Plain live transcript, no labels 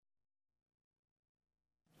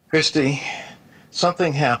Christy,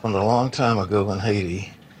 something happened a long time ago in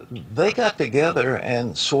Haiti. They got together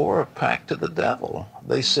and swore a pact to the devil.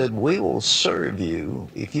 They said, "We will serve you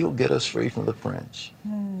if you'll get us free from the French."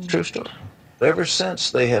 It's a true story. Ever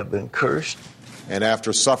since, they have been cursed. And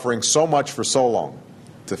after suffering so much for so long,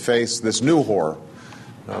 to face this new horror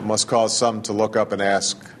must cause some to look up and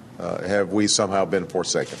ask, have we somehow been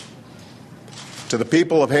forsaken? To the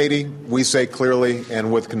people of Haiti, we say clearly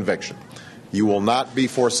and with conviction, you will not be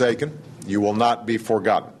forsaken, you will not be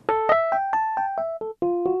forgotten.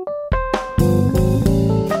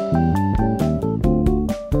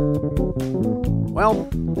 Well,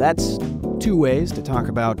 that's two ways to talk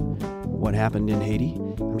about what happened in Haiti.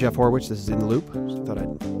 I'm Jeff Horwich. This is In the Loop. Just thought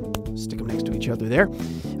I'd stick them next to each other there.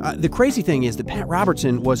 The crazy thing is that Pat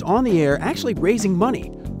Robertson was on the air actually raising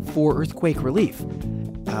money for earthquake relief.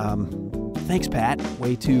 Thanks, Pat.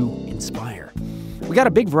 Way to inspire. We got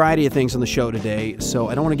a big variety of things on the show today, so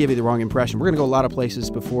I don't want to give you the wrong impression. We're going to go a lot of places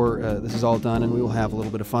before this is all done, and we will have a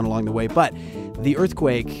little bit of fun along the way. But the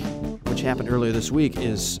earthquake, which happened earlier this week,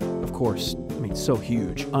 is, of course, so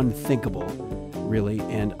huge, unthinkable, really,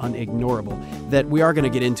 and unignorable, that we are going to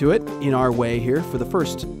get into it in our way here for the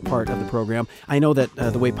first part of the program. I know that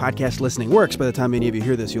the way podcast listening works, by the time many of you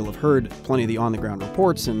hear this, you'll have heard plenty of the on-the-ground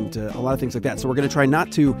reports and a lot of things like that. So we're going to try not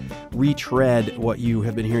to retread what you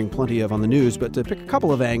have been hearing plenty of on the news, but to pick a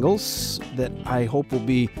couple of angles that I hope will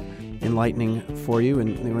be enlightening for you,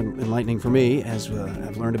 and they were enlightening for me as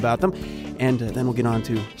I've learned about them. And then we'll get on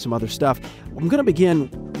to some other stuff. I'm going to begin,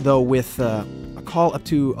 though, with a call up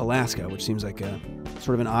to Alaska, which seems like a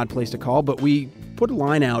sort of an odd place to call, but we put a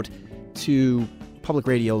line out to public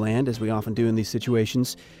radio land, as we often do in these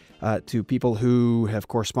situations, to people who have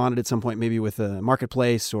corresponded at some point, maybe with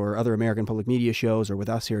Marketplace or other American public media shows or with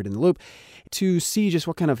us here at In the Loop, to see just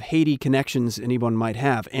what kind of Haiti connections anyone might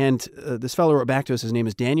have. And this fellow wrote back to us. His name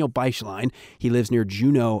is Daniel Beischlein. He lives near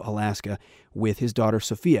Juneau, Alaska, with his daughter,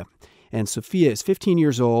 Sophia. And Sophia is 15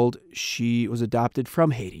 years old. She was adopted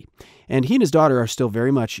from Haiti. And he and his daughter are still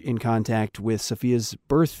very much in contact with Sophia's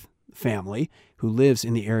birth family, who lives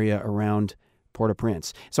in the area around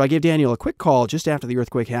Port-au-Prince. So I gave Daniel a quick call just after the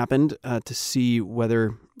earthquake happened to see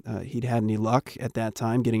whether he'd had any luck at that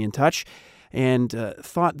time getting in touch, and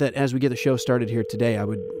thought that as we get the show started here today, I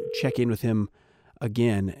would check in with him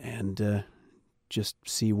again and just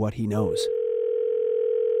see what he knows.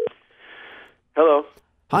 Hello.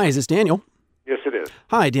 Hi, is this Daniel? Yes, it is.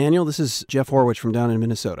 Hi, Daniel. This is Jeff Horwich from down in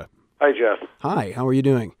Minnesota. Hi, Jeff. Hi, how are you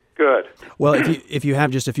doing? Good. Well, if you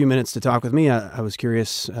have just a few minutes to talk with me, I was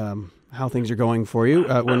curious how things are going for you.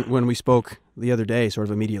 When we spoke the other day, sort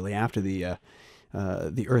of immediately after the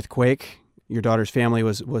earthquake, your daughter's family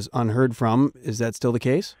was unheard from. Is that still the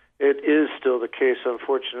case? It is still the case,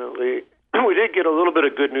 unfortunately. We did get a little bit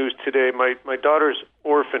of good news today. My daughter's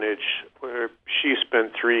orphanage, where she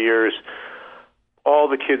spent 3 years, all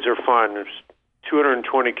the kids are fine. There's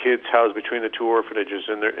 220 kids housed between the two orphanages,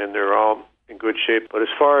 and they're all in good shape. But as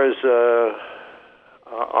far as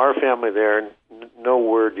our family there, no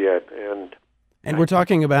word yet. And we're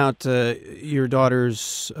talking about your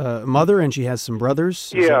daughter's mother, and she has some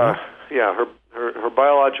brothers? Yeah, her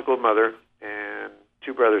biological mother, and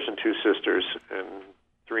 2 brothers and 2 sisters, and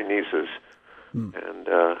 3 nieces. And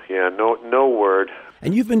no word.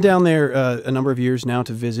 And you've been down there a number of years now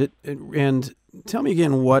to visit, and tell me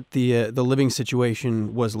again what the living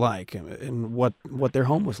situation was like, and what their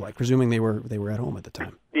home was like, presuming they were at home at the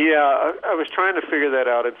time. Yeah, I was trying to figure that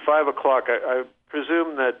out. At 5 o'clock, I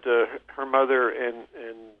presume that her mother and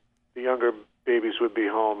the younger babies would be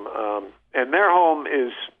home, and their home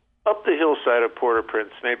is up the hillside of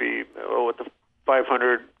Port-au-Prince, maybe at the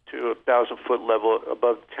 500 to 1,000 foot level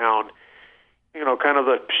above town. You know, kind of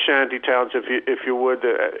the shanty towns, if you would,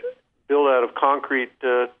 built out of concrete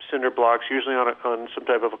cinder blocks, usually on some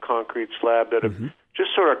type of a concrete slab that are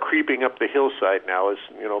just sort of creeping up the hillside now. As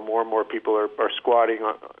you know, more and more people are squatting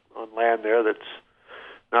on land there that's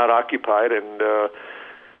not occupied, and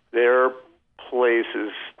their place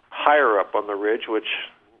is higher up on the ridge, which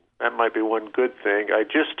that might be one good thing. I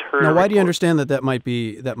just heard. Now, why do you understand that might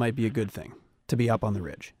be a good thing, to be up on the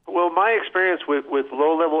ridge? Well, my experience with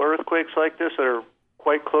low-level earthquakes like this that are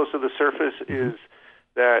quite close to the surface is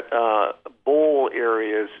that bowl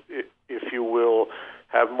areas, if you will,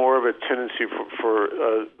 have more of a tendency for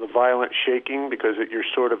the violent shaking, because you're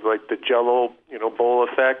sort of like the Jello, bowl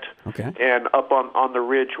effect. Okay. And up on the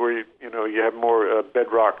ridge where you have more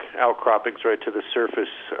bedrock outcroppings right to the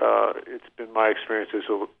surface. It's been my experience is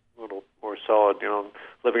a little more solid.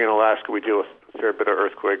 Living in Alaska, we deal with a fair bit of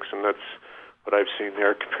earthquakes, and that's what I've seen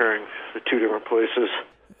there, comparing the two different places.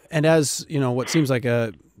 And as, what seems like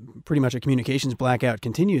a pretty much a communications blackout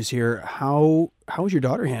continues here. How is your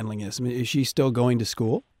daughter handling this? I mean, is she still going to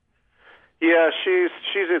school? Yeah, she's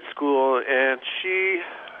at school, and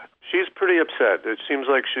she's pretty upset. It seems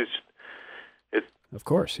like Of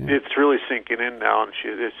course, yeah. It's really sinking in now, and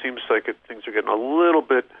it seems like things are getting a little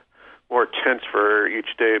bit more tense for her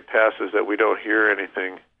each day it passes that we don't hear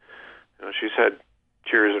anything. You know, she's had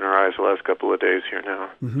tears in her eyes the last couple of days here now.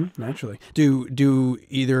 Naturally. Do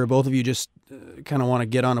either or both of you just kind of want to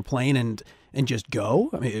get on a plane and just go?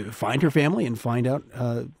 I mean, find her family and find out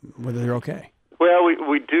whether they're okay? Well,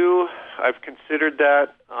 we do. I've considered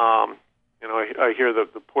that. I hear the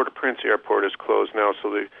Port-au-Prince airport is closed now, so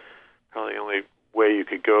probably the only way you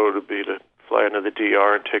could go would be to fly into the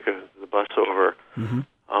DR and take the bus over.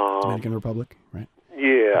 Dominican Republic, right?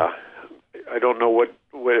 Yeah. I don't know what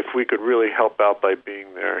if we could really help out by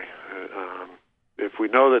being there. If we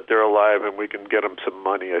know that they're alive and we can get them some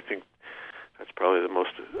money, I think that's probably the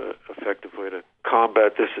most effective way to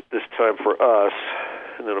combat this at this time for us.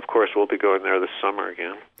 And then, of course, we'll be going there this summer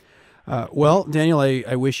again. Well, Daniel,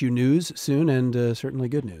 I wish you news soon and certainly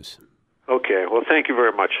good news. Okay. Well, thank you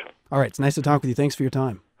very much. All right. It's nice to talk with you. Thanks for your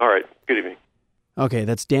time. All right. Good evening. Okay,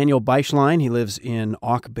 that's Daniel Beischlein. He lives in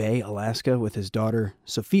Auk Bay, Alaska, with his daughter,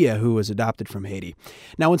 Sophia, who was adopted from Haiti.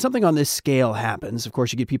 Now, when something on this scale happens, of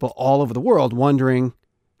course, you get people all over the world wondering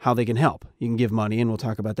how they can help. You can give money, and we'll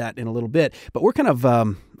talk about that in a little bit. But we're kind of,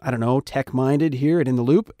 tech-minded here at In the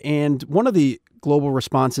Loop. And one of the global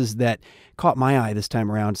responses that caught my eye this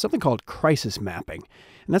time around is something called crisis mapping.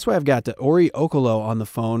 And that's why I've got Ori Okolo on the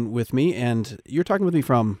phone with me. And you're talking with me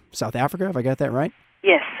from South Africa, if I got that right?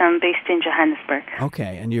 Yes, I'm based in Johannesburg.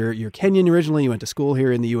 Okay, and you're Kenyan originally. You went to school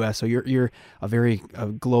here in the U.S., so you're a very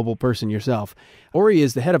global person yourself. Ori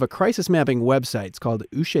is the head of a crisis mapping website. It's called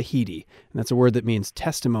Ushahidi, and that's a word that means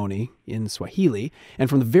testimony in Swahili. And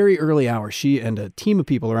from the very early hours, she and a team of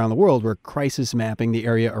people around the world were crisis mapping the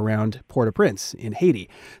area around Port-au-Prince in Haiti.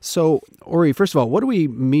 So, Ori, first of all, what do we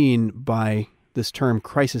mean by this term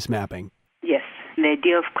crisis mapping? Yes. The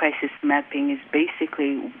idea of crisis mapping is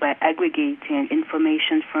basically by aggregating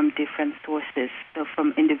information from different sources, so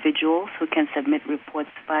from individuals who can submit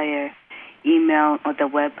reports via email or the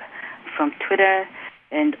web, from Twitter,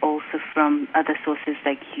 and also from other sources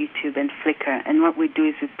like YouTube and Flickr. And what we do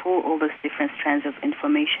is we pull all those different strands of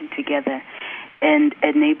information together and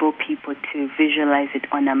enable people to visualize it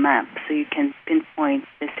on a map. So you can pinpoint,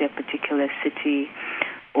 let's say, a particular city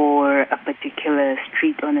or a particular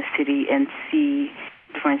street on a city and see,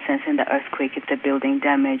 for instance, in the earthquake, if the building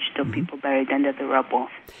damaged or people buried under the rubble.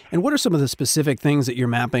 And what are some of the specific things that you're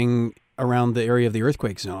mapping around the area of the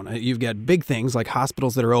earthquake zone? You've got big things like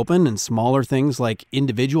hospitals that are open and smaller things like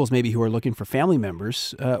individuals maybe who are looking for family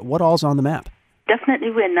members. What all's on the map?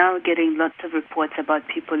 Definitely, we're now getting lots of reports about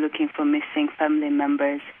people looking for missing family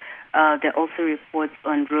members. There are also reports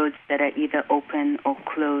on roads that are either open or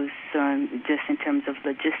closed, just in terms of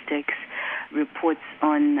logistics. Reports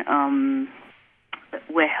on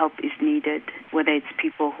where help is needed, whether it's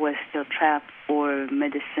people who are still trapped or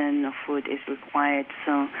medicine or food is required.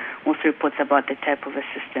 So also reports about the type of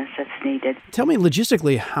assistance that's needed. Tell me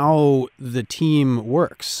logistically how the team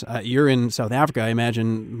works. You're in South Africa. I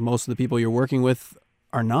imagine most of the people you're working with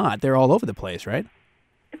are not. They're all over the place, right?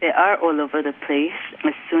 They are all over the place.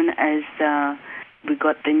 As soon as we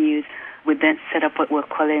got the news, we then set up what we're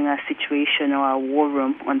calling a situation or a war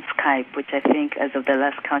room on Skype, which I think as of the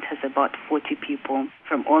last count has about 40 people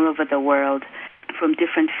from all over the world, from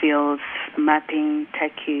different fields, mapping,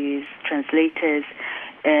 techies, translators,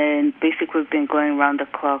 and basically we've been going around the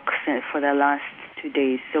clock for the last 2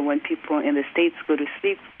 days. So when people in the States go to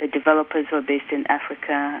sleep, the developers who are based in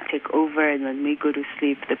Africa take over, and when we go to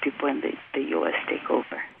sleep, the people in the U.S. take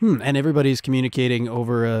over. And everybody's communicating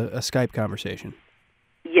over a Skype conversation?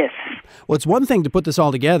 Yes. Well, it's one thing to put this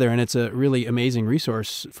all together, and it's a really amazing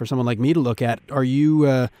resource for someone like me to look at. Are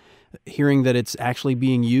you hearing that it's actually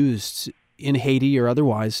being used in Haiti or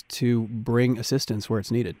otherwise to bring assistance where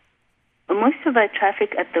it's needed? Most of our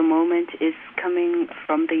traffic at the moment is coming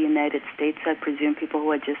from the United States. I presume people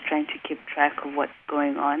who are just trying to keep track of what's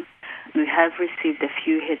going on. We have received a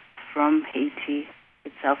few hits from Haiti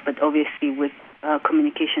itself, but obviously with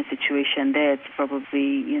communication situation there, it's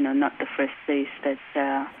probably not the first place that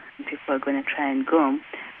people are going to try and go.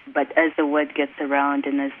 But as the word gets around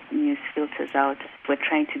and as news filters out, we're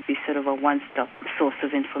trying to be sort of a one-stop source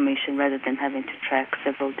of information rather than having to track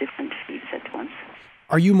several different feeds at once.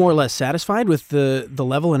 Are you more or less satisfied with the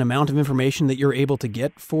level and amount of information that you're able to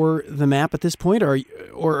get for the map at this point, or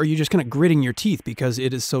are you just kind of gritting your teeth because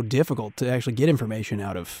it is so difficult to actually get information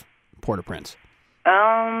out of Port-au-Prince?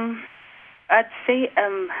 I'd say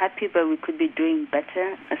I'm happy, but we could be doing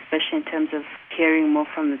better, especially in terms of hearing more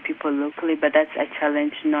from the people locally. But that's a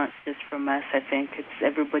challenge, not just from us. I think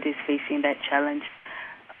everybody's facing that challenge.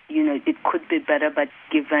 It could be better, but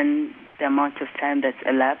given the amount of time that's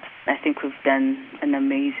elapsed, I think we've done an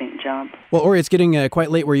amazing job. Well, Ori, it's getting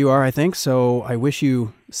quite late where you are, I think, so I wish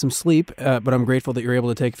you some sleep, but I'm grateful that you're able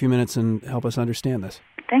to take a few minutes and help us understand this.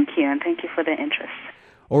 Thank you, and thank you for the interest.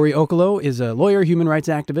 Ori Okolo is a lawyer, human rights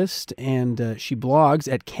activist, and she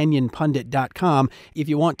blogs at kenyanpundit.com. If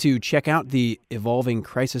you want to check out the evolving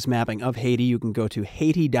crisis mapping of Haiti, you can go to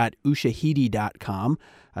haiti.ushahidi.com.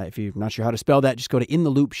 If you're not sure how to spell that, just go to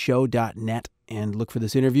intheloopshow.net and look for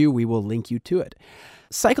this interview. We will link you to it.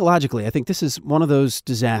 Psychologically, I think this is one of those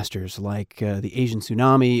disasters like the Asian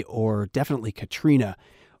tsunami or definitely Katrina,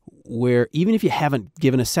 where even if you haven't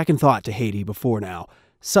given a second thought to Haiti before now,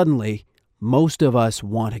 suddenly most of us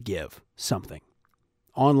want to give something.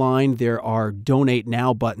 Online, there are donate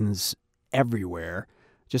now buttons everywhere.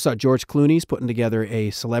 Just saw George Clooney's putting together a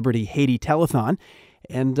celebrity Haiti telethon.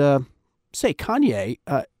 And say, Kanye,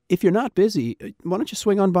 if you're not busy, why don't you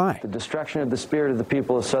swing on by? The destruction of the spirit of the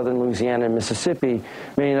people of southern Louisiana and Mississippi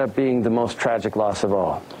may end up being the most tragic loss of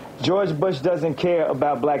all. George Bush doesn't care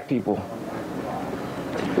about black people.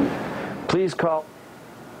 Please call.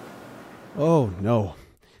 Oh, no.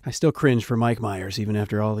 I still cringe for Mike Myers, even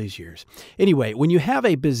after all these years. Anyway, when you have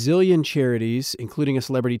a bazillion charities, including a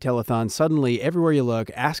celebrity telethon, suddenly everywhere you look,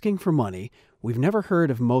 asking for money, we've never heard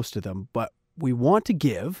of most of them, but we want to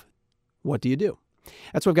give. What do you do?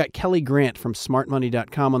 That's why I've got Kelly Grant from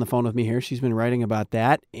smartmoney.com on the phone with me here. She's been writing about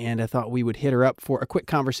that, and I thought we would hit her up for a quick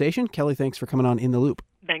conversation. Kelly, thanks for coming on In the Loop.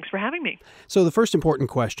 Thanks for having me. So the first important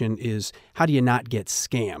question is, how do you not get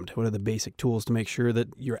scammed? What are the basic tools to make sure that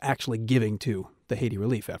you're actually giving to the Haiti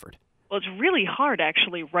relief effort? Well, it's really hard,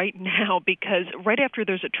 actually, right now, because right after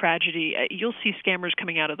there's a tragedy, you'll see scammers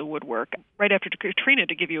coming out of the woodwork. Right after Katrina,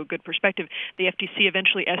 to give you a good perspective, the FTC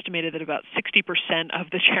eventually estimated that about 60% of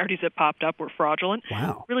the charities that popped up were fraudulent.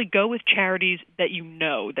 Wow. Really go with charities that you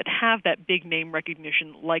know, that have that big name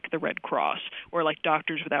recognition, like the Red Cross or like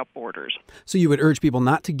Doctors Without Borders. So you would urge people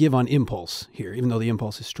not to give on impulse here, even though the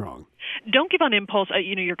impulse is strong. Don't give on impulse.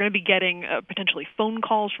 You're going to be getting potentially phone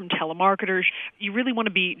calls from telemarketers. You really want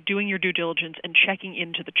to be doing your due diligence and checking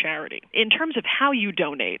into the charity. In terms of how you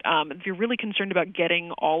donate, if you're really concerned about getting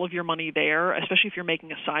all of your money there, especially if you're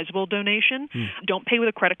making a sizable donation, don't pay with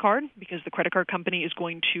a credit card, because the credit card company is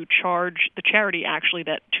going to charge the charity actually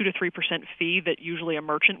that 2 to 3% fee that usually a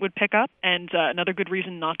merchant would pick up. And another good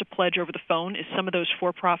reason not to pledge over the phone is some of those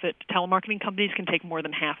for-profit telemarketing companies can take more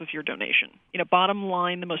than half of your donation. Bottom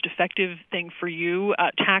line, the most effective thing for you,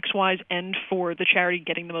 tax-wise and for the charity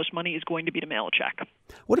getting the most money, is going to be to mail a check.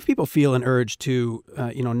 What if people feel an urge to,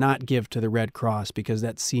 not give to the Red Cross because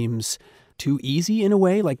that seems too easy in a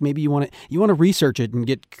way? Like maybe you want to research it and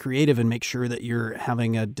get creative and make sure that you're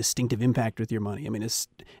having a distinctive impact with your money. I mean, as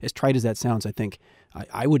trite as that sounds, I think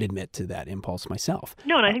I would admit to that impulse myself.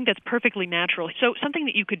 No, and I think that's perfectly natural. So something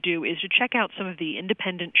that you could do is to check out some of the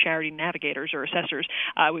independent charity navigators or assessors.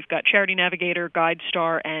 We've got Charity Navigator,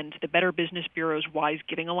 GuideStar, and the Better Business Bureau's Wise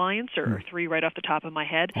Giving Alliance, or three right off the top of my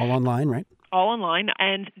head. All online, right? All online,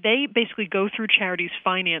 and they basically go through charities'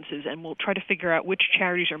 finances and will try to figure out which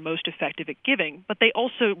charities are most effective at giving, but they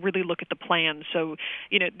also really look at the plans. So,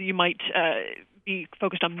 you might be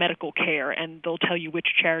focused on medical care, and they'll tell you which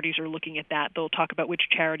charities are looking at that. They'll talk about which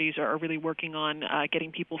charities are really working on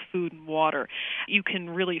getting people food and water. You can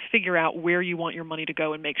really figure out where you want your money to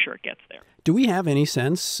go and make sure it gets there. Do we have any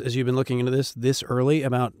sense, as you've been looking into this early,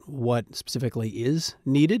 about what specifically is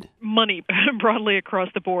needed? Money, broadly across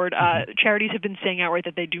the board. Charities have been saying outright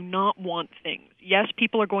that they do not want things. Yes,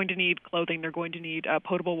 people are going to need clothing, they're going to need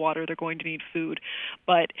potable water, they're going to need food,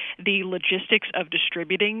 but the logistics of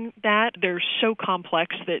distributing that, they're so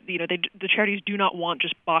complex that the charities do not want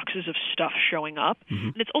just boxes of stuff showing up,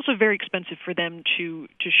 and it's also very expensive for them to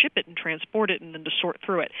ship it and transport it and then to sort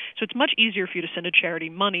through it. So it's much easier for you to send a charity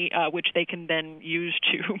money, which they can then use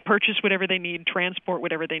to purchase whatever they need, transport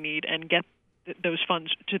whatever they need, and get those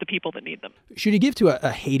funds to the people that need them. Should you give to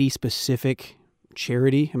a Haiti-specific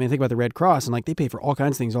charity? I mean, think about the Red Cross, and they pay for all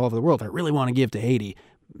kinds of things all over the world. If I really want to give to Haiti,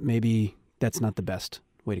 maybe that's not the best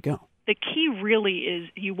way to go. The key really is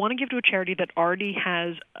you want to give to a charity that already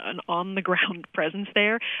has an on-the-ground presence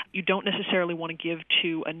there. You don't necessarily want to give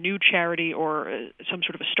to a new charity or some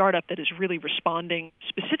sort of a startup that is really responding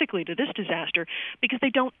specifically to this disaster because they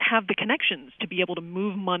don't have the connections to be able to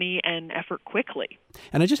move money and effort quickly.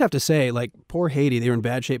 And I just have to say, like, poor Haiti, they were in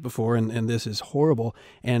bad shape before, and this is horrible.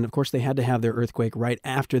 And, of course, they had to have their earthquake right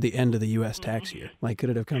after the end of the U.S. tax year. Like, could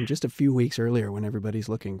it have come just a few weeks earlier when everybody's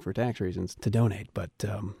looking for tax reasons to donate? But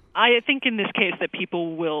I think in this case that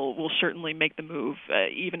people will certainly make the move,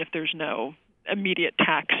 even if there's no immediate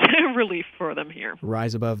tax relief for them here.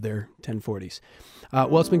 Rise above their 1040s.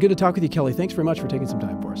 Well, it's been good to talk with you, Kelly. Thanks very much for taking some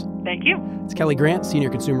time for us. Thank you. It's Kelly Grant, Senior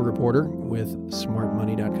Consumer Reporter with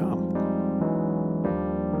SmartMoney.com.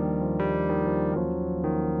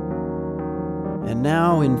 And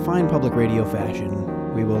now, in fine public radio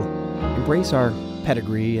fashion, we will embrace our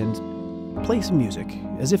pedigree and play some music,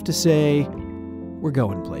 as if to say, we're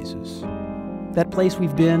going places. That place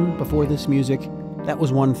we've been before this music, that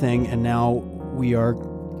was one thing, and now we are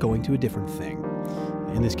going to a different thing.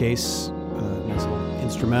 In this case, a nice little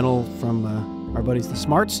instrumental from our buddies the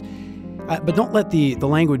Smarts. But don't let the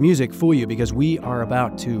languid music fool you, because we are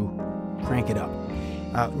about to crank it up.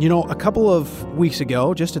 A couple of weeks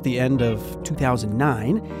ago, just at the end of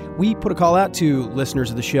 2009, we put a call out to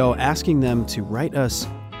listeners of the show asking them to write us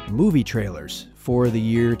movie trailers for the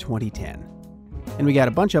year 2010. And we got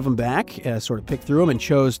a bunch of them back, sort of picked through them and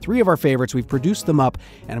chose 3 of our favorites. We've produced them up,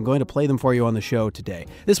 and I'm going to play them for you on the show today.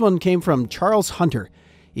 This one came from Charles Hunter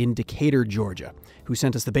in Decatur, Georgia, who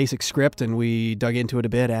sent us the basic script, and we dug into it a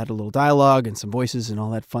bit, added a little dialogue and some voices and all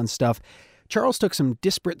that fun stuff. Charles took some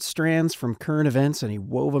disparate strands from current events, and he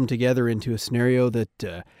wove them together into a scenario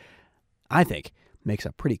that I think makes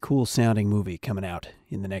a pretty cool-sounding movie coming out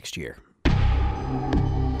in the next year.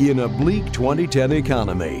 In a bleak 2010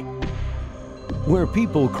 economy, where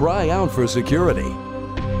people cry out for security,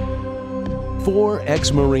 4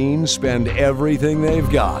 ex-Marines spend everything they've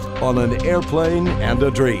got on an airplane and a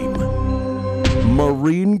dream.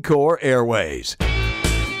 Marine Corps Airways.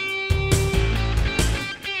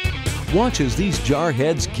 Watch as these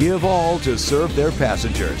jarheads give all to serve their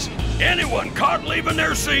passengers. Anyone caught leaving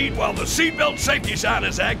their seat while the seatbelt safety sign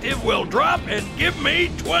is active will drop and give me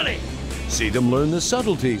 20. See them learn the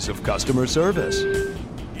subtleties of customer service.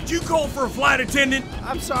 Did you call for a flight attendant?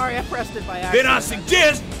 I'm sorry, I pressed it by accident. Then I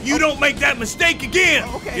suggest you don't make that mistake again.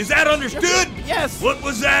 Okay. Is that understood? Yes. What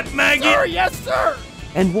was that, Maggie? Sir, yes, sir.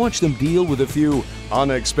 And watch them deal with a few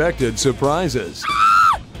unexpected surprises.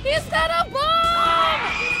 Ah! Is that a bomb?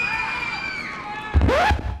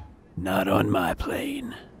 Not on my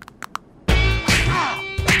plane.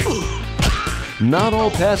 Not all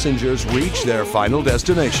passengers reach their final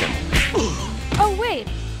destination. Oh, wait,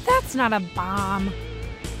 that's not a bomb.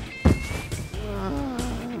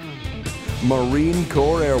 Marine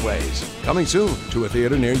Corps Airways, coming soon to a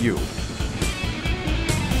theater near you.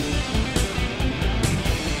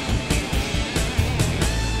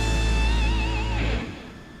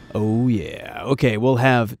 Oh, yeah. Okay, we'll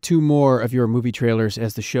have 2 more of your movie trailers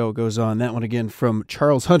as the show goes on. That one again from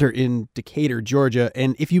Charles Hunter in Decatur, Georgia.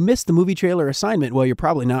 And if you missed the movie trailer assignment, well, you're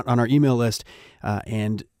probably not on our email list.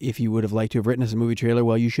 And if you would have liked to have written us a movie trailer,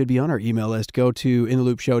 well, you should be on our email list. Go to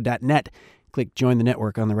intheloopshow.net. Click Join the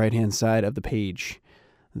Network on the right-hand side of the page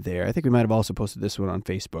there. I think we might have also posted this one on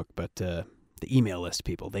Facebook, but the email list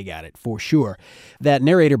people, they got it for sure. That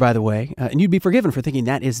narrator, by the way, and you'd be forgiven for thinking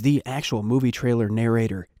that is the actual movie trailer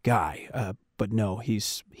narrator guy, but no,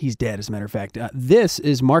 he's dead, as a matter of fact. This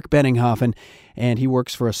is Mark Benninghoffen, and he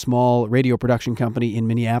works for a small radio production company in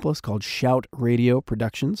Minneapolis called Shout Radio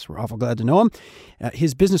Productions. We're awful glad to know him.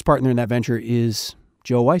 His business partner in that venture is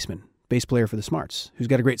Joe Weissman, bass player for the Smarts, who's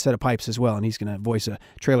got a great set of pipes as well, and he's going to voice a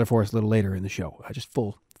trailer for us a little later in the show. Just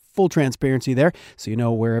full transparency there, so you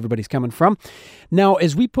know where everybody's coming from. Now,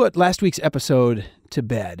 as we put last week's episode to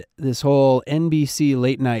bed, this whole NBC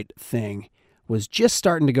late night thing was just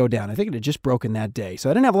starting to go down. I think it had just broken that day, so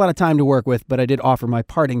I didn't have a lot of time to work with, but I did offer my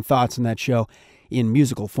parting thoughts on that show in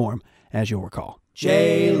musical form, as you'll recall.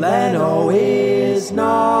 Jay Leno is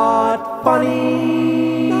not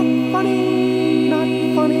funny. Not funny. Not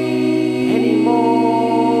funny anymore.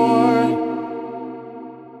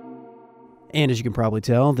 And as you can probably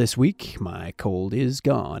tell, this week, my cold is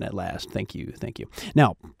gone at last. Thank you.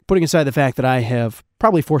 Now, putting aside the fact that I have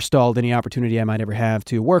probably forestalled any opportunity I might ever have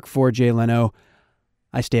to work for Jay Leno,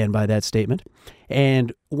 I stand by that statement.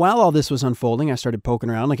 And while all this was unfolding, I started poking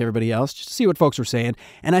around like everybody else just to see what folks were saying.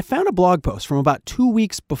 And I found a blog post from about 2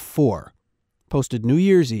 weeks before, posted New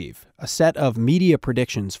Year's Eve, a set of media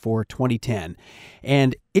predictions for 2010.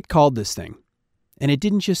 And it called this thing And it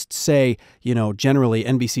didn't just say, generally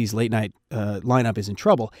NBC's late night lineup is in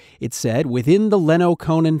trouble. It said, within the Leno,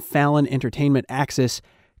 Conan, Fallon entertainment axis,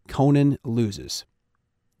 Conan loses.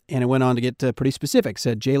 And it went on to get pretty specific.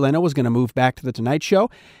 Said Jay Leno was going to move back to The Tonight Show,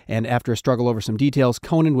 and after a struggle over some details,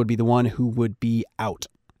 Conan would be the one who would be out.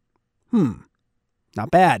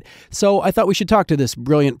 Not bad. So I thought we should talk to this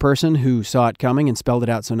brilliant person who saw it coming and spelled it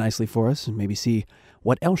out so nicely for us, and maybe see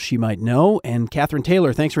what else she might know. And Catherine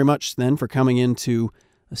Taylor, thanks very much then for coming into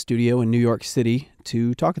a studio in New York City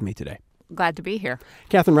to talk with me today. Glad to be here.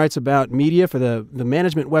 Catherine writes about media for the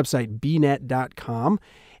management website bnet.com.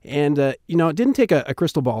 And, it didn't take a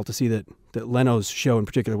crystal ball to see that Leno's show in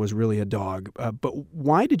particular was really a dog. But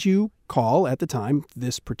why did you call at the time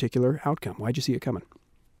this particular outcome? Why did you see it coming?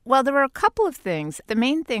 Well, there were a couple of things. The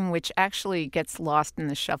main thing, which actually gets lost in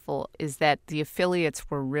the shuffle, is that the affiliates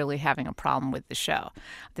were really having a problem with the show.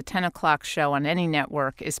 The 10 o'clock show on any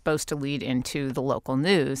network is supposed to lead into the local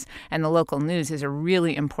news, and the local news is a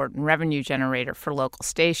really important revenue generator for local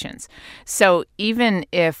stations. So even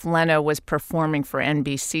if Leno was performing for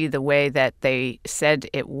NBC the way that they said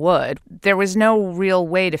it would, there was no real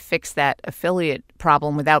way to fix that affiliate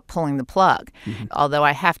problem without pulling the plug. Mm-hmm. Although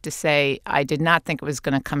I have to say, I did not think it was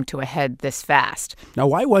going to come to a head this fast. Now,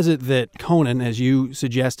 why was it that Conan, as you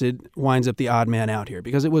suggested, winds up the odd man out here?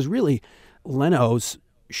 Because it was really Leno's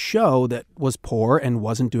show that was poor and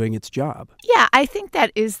wasn't doing its job. Yeah, I think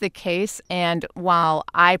that is the case. And while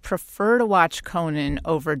I prefer to watch Conan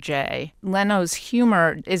over Jay, Leno's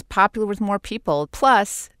humor is popular with more people.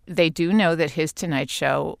 Plus, they do know that his Tonight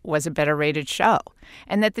Show was a better rated show.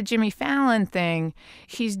 And that the Jimmy Fallon thing,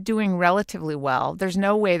 he's doing relatively well. There's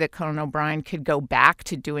no way that Conan O'Brien could go back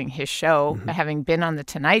to doing his show, having been on the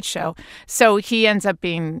Tonight Show. So he ends up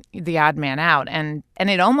being the odd man out. And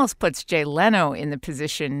it almost puts Jay Leno in the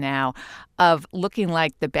position now of looking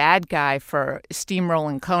like the bad guy for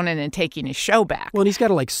steamrolling Conan and taking his show back. Well, and he's got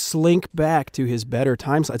to slink back to his better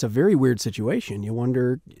times. It's a very weird situation. You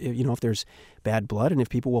wonder, if there's bad blood and if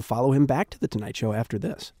people will follow him back to the Tonight Show after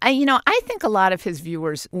this. I think a lot of his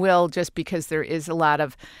viewers will, just because there is a lot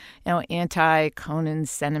of, anti-Conan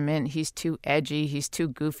sentiment. He's too edgy. He's too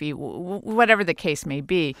goofy. Whatever the case may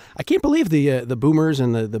be. I can't believe the boomers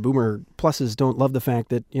and the boomer pluses don't love the fact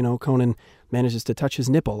that Conan manages to touch his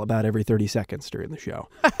nipple about every 30 seconds during the show.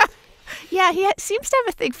 Yeah, he seems to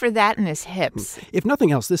have a thing for that in his hips. If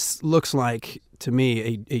nothing else, this looks like, to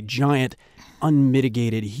me, a giant,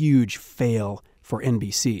 unmitigated, huge fail for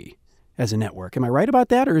NBC as a network. Am I right about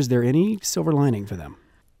that, or is there any silver lining for them?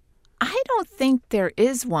 I don't think there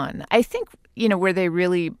is one. I think, where they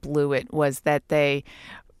really blew it was that they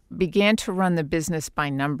began to run the business by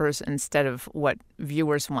numbers instead of what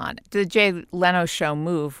viewers want. The Jay Leno show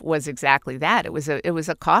move was exactly that. It was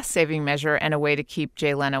a cost-saving measure and a way to keep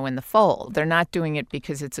Jay Leno in the fold. They're not doing it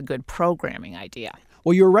because it's a good programming idea.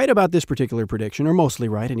 Well, you were right about this particular prediction, or mostly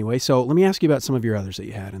right anyway, so let me ask you about some of your others that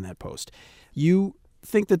you had in that post. You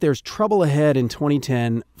think that there's trouble ahead in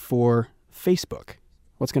 2010 for Facebook.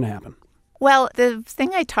 What's going to happen? Well, the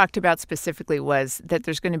thing I talked about specifically was that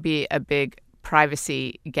there's going to be a big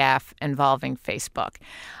privacy gaffe involving Facebook.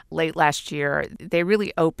 Late last year, they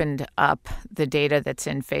really opened up the data that's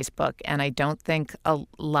in Facebook, and I don't think a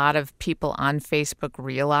lot of people on Facebook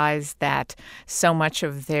realize that so much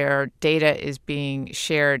of their data is being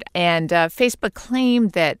shared. And Facebook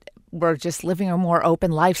claimed that we're just living a more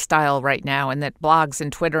open lifestyle right now, and that blogs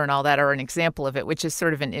and Twitter and all that are an example of it, which is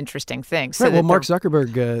sort of an interesting thing. So right, well, Mark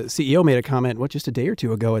Zuckerberg, CEO, made a comment, just a day or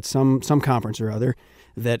two ago at some conference or other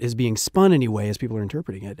that is being spun anyway, as people are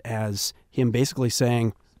interpreting it, as him basically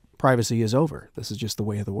saying privacy is over. This is just the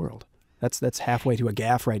way of the world. That's halfway to a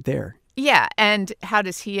gaffe right there. Yeah, and how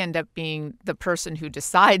does he end up being the person who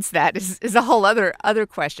decides that is a whole other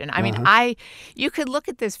question. I mean, you could look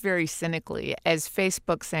at this very cynically as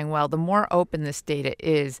Facebook saying, well, the more open this data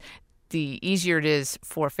is, the easier it is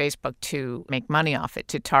for Facebook to make money off it,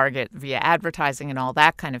 to target via advertising and all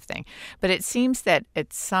that kind of thing. But it seems that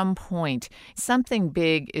at some point, something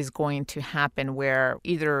big is going to happen where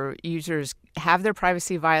either users have their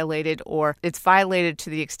privacy violated, or it's violated to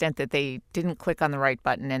the extent that they didn't click on the right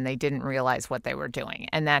button and they didn't realize what they were doing.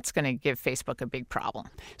 And that's going to give Facebook a big problem.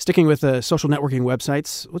 Sticking with social networking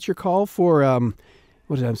websites, what's your call for, I'm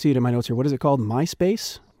seeing it in my notes here, what is it called?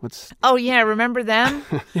 MySpace? Oh, yeah, remember them?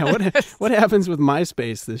 Yeah, what happens with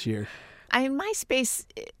MySpace this year? MySpace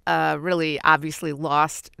really obviously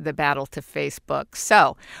lost the battle to Facebook.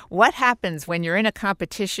 So what happens when you're in a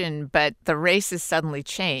competition but the race is suddenly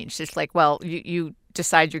changed? It's like, well, you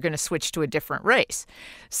decide you're going to switch to a different race.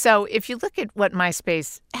 So if you look at what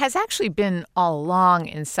MySpace has actually been all along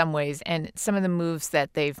in some ways, and some of the moves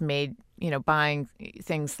that they've made buying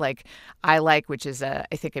things like iLike, which is I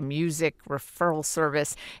think a music referral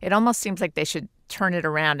service. It almost seems like they should turn it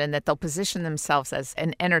around and that they'll position themselves as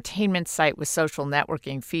an entertainment site with social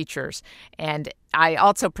networking features. And I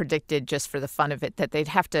also predicted, just for the fun of it, that they'd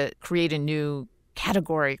have to create a new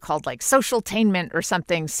category called like socialtainment or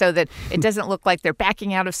something, so that it doesn't look like they're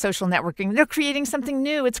backing out of social networking. They're creating something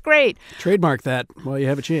new. It's great. Trademark that while you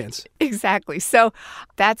have a chance. Exactly. So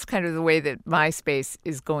that's kind of the way that MySpace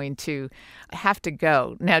is going to have to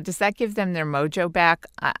go. Now, does that give them their mojo back?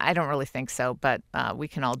 I don't really think so, but we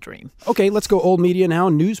can all dream. Okay, let's go old media now.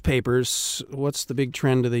 Newspapers. What's the big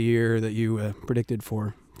trend of the year that you predicted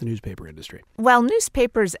for the newspaper industry? Well,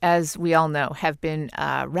 newspapers, as we all know, have been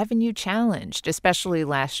revenue challenged, especially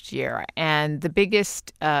last year. And the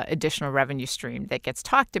biggest additional revenue stream that gets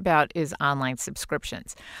talked about is online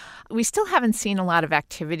subscriptions. We still haven't seen a lot of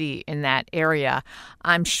activity in that area.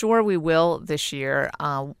 I'm sure we will this year.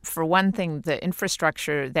 For one thing, the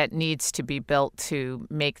infrastructure that needs to be built to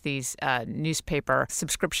make these newspaper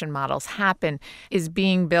subscription models happen is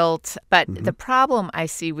being built. But the problem I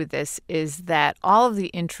see with this is that all of the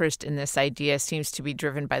interest in this idea seems to be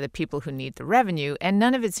driven by the people who need the revenue, and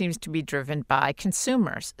none of it seems to be driven by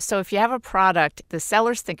consumers. So if you have a product, the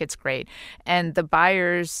sellers think it's great, and the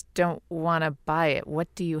buyers don't want to buy it, what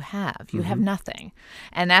do you have? You have nothing.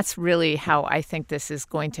 And that's really how I think this is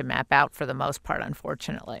going to map out for the most part,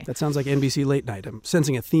 unfortunately. That sounds like NBC Late Night. I'm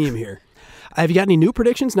sensing a theme here. Have you got any new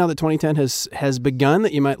predictions now that 2010 has begun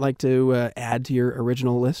that you might like to add to your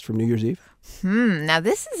original list from New Year's Eve? Now,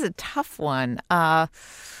 this is a tough one.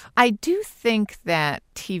 I do think that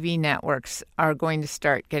TV networks are going to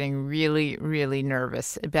start getting really, really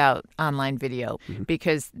nervous about online video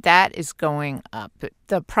because that is going up.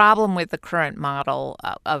 The problem with the current model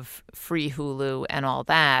of free Hulu and all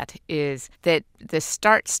that is that this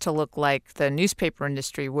starts to look like the newspaper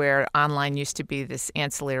industry, where online used to be this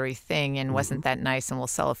ancillary thing and wasn't that nice and we'll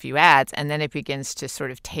sell a few ads, and then it begins to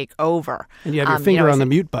sort of take over. And you have your finger on the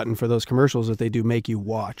mute button for those commercials that they do make you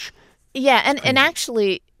watch. Yeah, and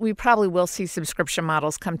actually, we probably will see subscription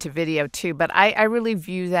models come to video too, but I really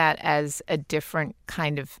view that as a different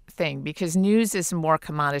kind of thing because news is a more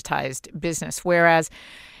commoditized business, whereas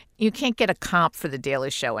you can't get a comp for The Daily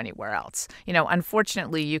Show anywhere else.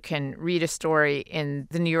 Unfortunately, you can read a story in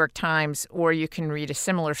the New York Times or you can read a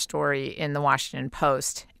similar story in the Washington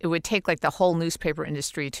Post. It would take like the whole newspaper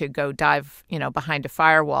industry to go dive, behind a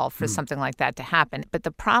firewall for something like that to happen. But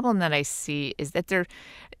the problem that I see is that they're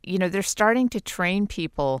starting to train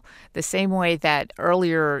people the same way that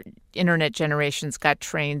earlier internet generations got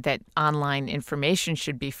trained that online information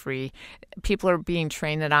should be free. People are being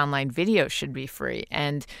trained that online video should be free.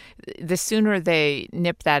 And the sooner they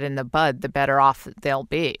nip that in the bud, the better off they'll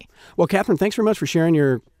be. Well, Catherine, thanks very much for sharing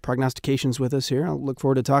your prognostications with us here. I'll look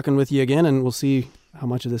forward to talking with you again, and we'll see how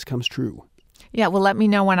much of this comes true. Yeah, well, let me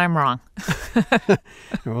know when I'm wrong.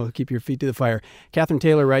 Well, keep your feet to the fire. Catherine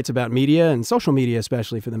Taylor writes about media and social media,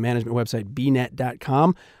 especially for the management website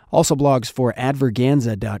bnet.com. Also blogs for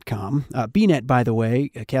adverganza.com. BNet, by the way,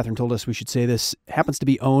 Catherine told us we should say this, happens to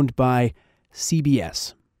be owned by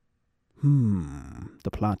CBS.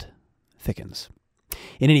 The plot thickens.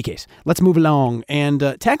 In any case, let's move along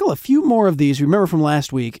and tackle a few more of these. Remember from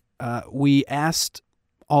last week, we asked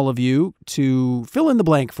all of you to fill in the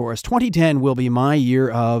blank for us. 2010 will be my year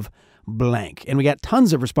of blank. And we got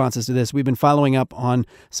tons of responses to this. We've been following up on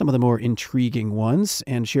some of the more intriguing ones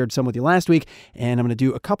and shared some with you last week. And I'm going to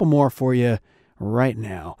do a couple more for you right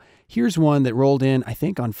now. Here's one that rolled in, I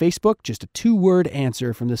think, on Facebook. Just a 2-word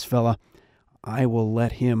answer from this fella. I will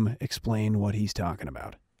let him explain what he's talking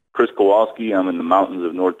about. Chris Kowalski. I'm in the mountains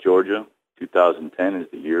of North Georgia. 2010 is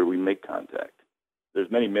the year we make contact. There's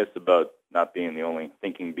many myths about not being the only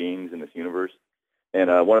thinking beings in this universe. And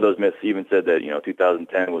one of those myths even said that,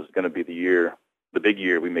 2010 was going to be the big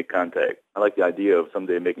year we make contact. I like the idea of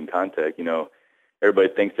someday making contact. Everybody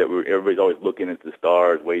thinks that everybody's always looking into the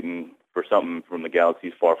stars, waiting for something from the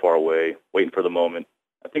galaxies far, far away, waiting for the moment.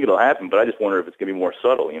 I think it'll happen, but I just wonder if it's going to be more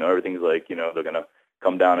subtle. Everything's like, they're going to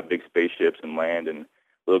come down in big spaceships and land, and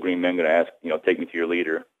little green men going to ask, take me to your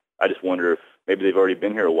leader. I just wonder if maybe they've already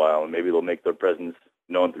been here a while, and maybe they'll make their presence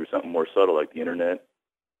known through something more subtle like the internet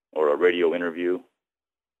or a radio interview.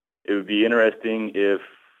 It would be interesting if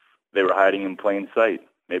they were hiding in plain sight.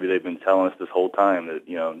 Maybe they've been telling us this whole time that,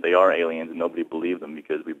 they are aliens and nobody believed them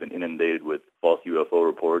because we've been inundated with false UFO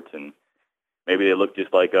reports, and maybe they look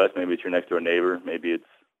just like us. Maybe it's your next door neighbor. Maybe it's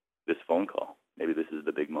this phone call. Maybe this is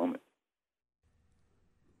the big moment.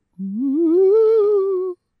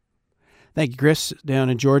 Ooh. Thank you, Chris, down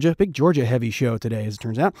in Georgia. Big Georgia-heavy show today, as it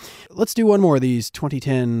turns out. Let's do one more of these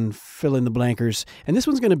 2010 fill-in-the-blankers. And this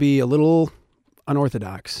one's going to be a little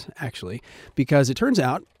unorthodox, actually, because it turns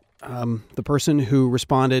out the person who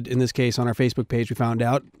responded, in this case on our Facebook page, we found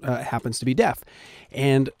out, happens to be deaf.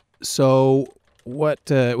 And so what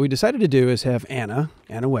we decided to do is have Anna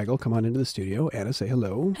Weigel, come on into the studio. Anna, say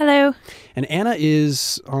hello. Hello. And Anna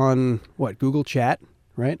is on, Google Chat,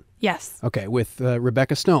 right? Yes. Okay, with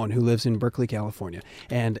Rebecca Stone, who lives in Berkeley, California.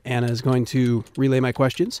 And Anna is going to relay my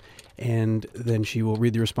questions, and then she will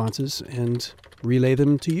read the responses and relay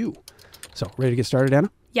them to you. So, ready to get started,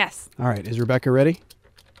 Anna? Yes. All right, is Rebecca ready?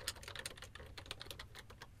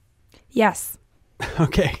 Yes.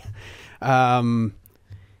 Okay.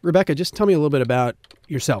 Rebecca, just tell me a little bit about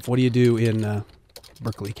yourself. What do you do in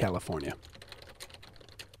Berkeley, California?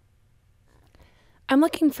 I'm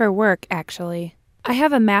looking for work, actually. I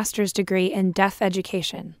have a master's degree in deaf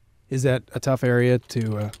education. Is that a tough area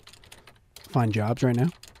to find jobs right now?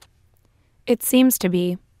 It seems to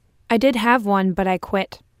be. I did have one, but I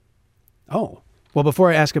quit. Oh. Well,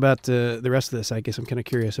 before I ask about the rest of this, I guess I'm kind of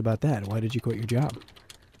curious about that. Why did you quit your job?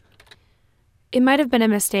 It might have been a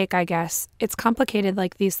mistake, I guess. It's complicated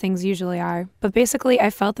like these things usually are. But basically, I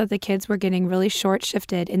felt that the kids were getting really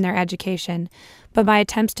short-shifted in their education, but my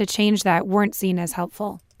attempts to change that weren't seen as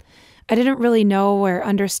helpful. I didn't really know or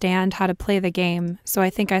understand how to play the game, so I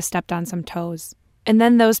think I stepped on some toes. And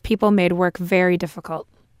then those people made work very difficult.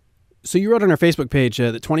 So you wrote on our Facebook page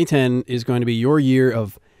that 2010 is going to be your year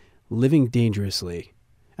of living dangerously.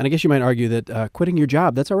 And I guess you might argue that quitting your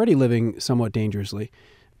job, that's already living somewhat dangerously.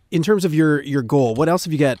 In terms of your goal, what else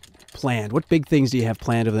have you got planned? What big things do you have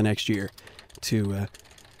planned over the next year to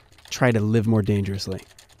try to live more dangerously?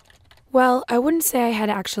 Well, I wouldn't say I had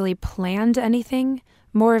actually planned anything,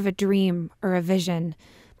 more of a dream or a vision.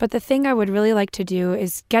 But the thing I would really like to do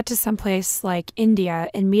is get to someplace like India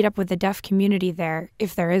and meet up with the deaf community there,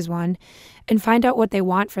 if there is one, and find out what they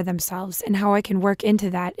want for themselves and how I can work into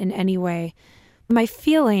that in any way. My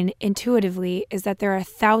feeling, intuitively, is that there are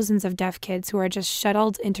thousands of deaf kids who are just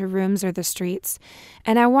shuttled into rooms or the streets,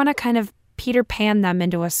 and I want to kind of Peter Pan them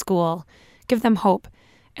into a school, give them hope,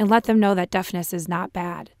 and let them know that deafness is not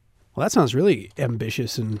bad. Well, that sounds really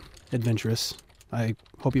ambitious and adventurous. I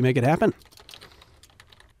hope you make it happen.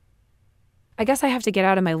 I guess I have to get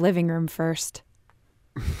out of my living room first.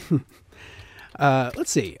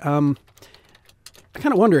 Let's see. I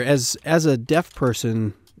kind of wonder, as a deaf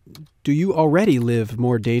person, do you already live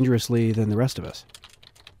more dangerously than the rest of us?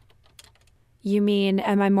 You mean,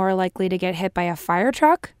 am I more likely to get hit by a fire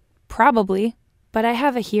truck? Probably, but I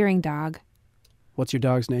have a hearing dog. What's your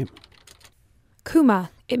dog's name? Kuma.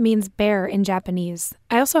 It means bear in Japanese.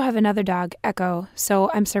 I also have another dog, Echo, so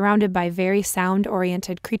I'm surrounded by very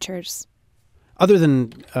sound-oriented creatures. Other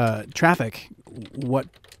than traffic, what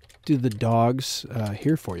do the dogs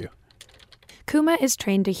hear for you? Kuma is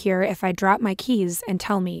trained to hear if I drop my keys and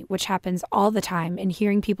tell me, which happens all the time, and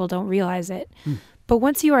hearing people don't realize it. But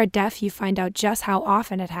once you are deaf, you find out just how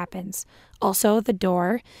often it happens. Also, the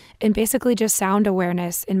door, and basically just sound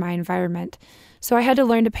awareness in my environment. So I had to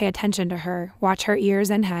learn to pay attention to her, watch her ears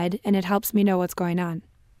and head, and it helps me know what's going on.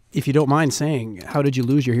 If you don't mind saying, how did you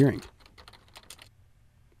lose your hearing?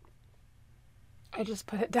 I just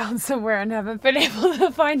put it down somewhere and haven't been able to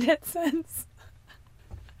find it since.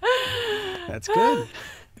 That's good.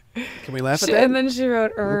 Can we laugh at that? And then she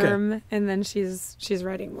wrote Okay. and then she's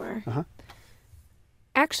writing more. Uh-huh.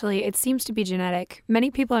 Actually, it seems to be genetic. Many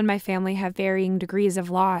people in my family have varying degrees of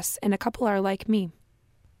loss, and a couple are like me.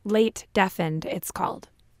 Late deafened, it's called.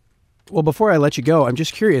 Well, before I let you go, I'm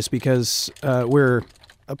just curious because we're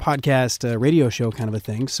a podcast, radio show kind of a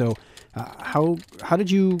thing. So how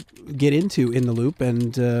did you get into In the Loop,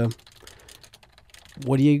 and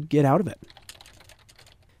what do you get out of it?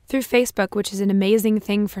 Through Facebook, which is an amazing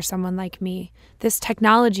thing for someone like me. This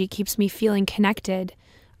technology keeps me feeling connected.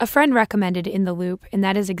 A friend recommended In the Loop, and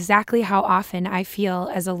that is exactly how often I feel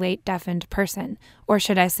as a late deafened person, or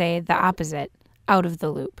should I say the opposite, out of the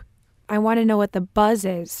loop. I want to know what the buzz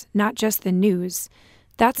is, not just the news.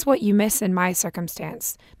 That's what you miss in my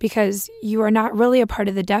circumstance, because you are not really a part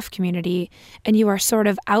of the deaf community, and you are sort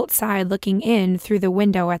of outside looking in through the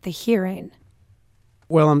window at the hearing.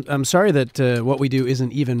 Well, I'm sorry that what we do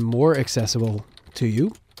isn't even more accessible to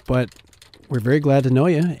you, but we're very glad to know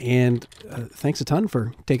you, and thanks a ton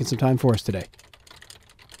for taking some time for us today.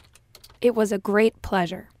 It was a great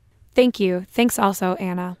pleasure. Thank you. Thanks also,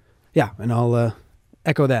 Anna. Yeah, and I'll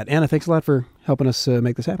echo that. Anna, thanks a lot for helping us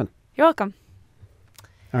make this happen. You're welcome.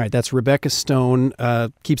 All right, that's Rebecca Stone.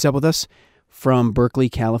 Keeps up with us. from Berkeley,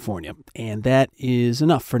 California. And that is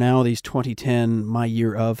enough for now, these 2010 My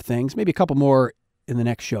Year Of things. Maybe a couple more in the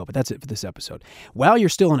next show, but that's it for this episode. While you're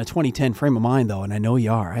still in a 2010 frame of mind, though, and I know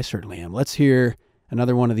you are, I certainly am, let's hear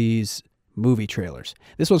another one of these movie trailers.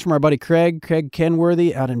 This one's from our buddy Craig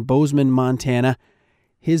Kenworthy out in Bozeman, Montana.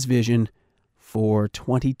 His vision for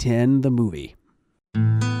 2010, the movie.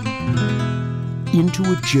 Into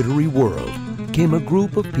a jittery world came a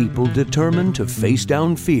group of people determined to face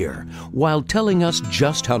down fear while telling us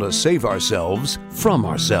just how to save ourselves from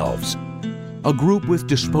ourselves. A group with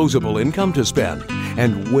disposable income to spend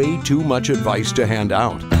and way too much advice to hand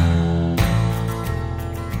out.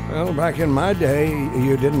 Well, back in my day,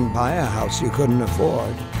 you didn't buy a house you couldn't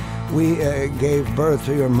afford. We gave birth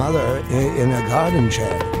to your mother in a garden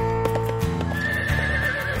shed.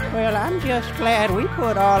 Well, I'm just glad we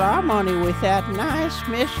put all our money with that nice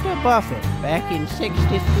Mr. Buffett back in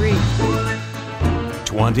 '63.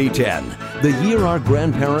 2010, the year our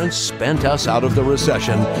grandparents spent us out of the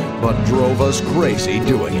recession, but drove us crazy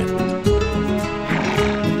doing it.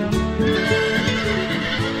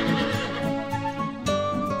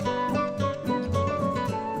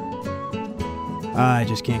 I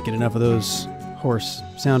just can't get enough of those horse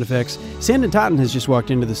sound effects. Sandon Totten has just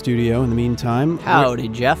walked into the studio in the meantime. Howdy,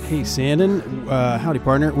 Jeff. Hey, Sandon. Howdy,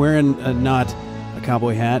 partner. Wearing not a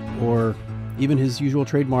cowboy hat or even his usual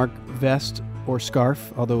trademark vest or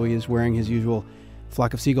scarf, although he is wearing his usual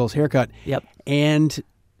Flock of Seagulls haircut. Yep. And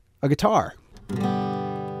a guitar.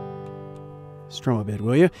 Strum a bit,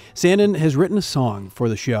 will you? Sandon has written a song for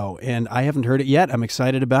the show, and I haven't heard it yet. I'm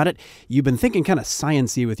excited about it. You've been thinking kind of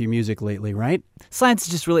science-y with your music lately, right? Science is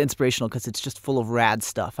just really inspirational because it's just full of rad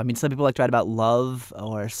stuff. I mean, some people like to write about love,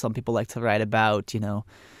 or some people like to write about,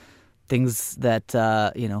 things that,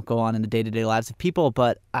 go on in the day-to-day lives of people,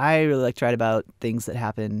 but I really like to write about things that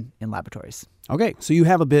happen in laboratories. Okay, so you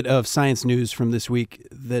have a bit of science news from this week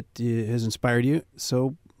that has inspired you,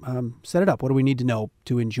 so set it up. What do we need to know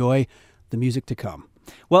to enjoy the music to come?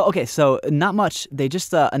 Well, okay, so not much. They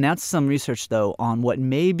just announced some research, though, on what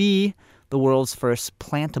may be the world's first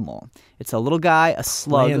plantimal. It's a little guy, a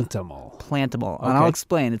slug. Plantimal. Okay. And I'll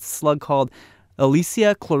explain. It's a slug called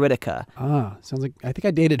Elysia chloritica. Sounds like, I think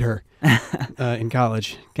I dated her in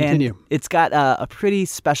college. Continue. And it's got a pretty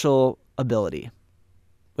special ability,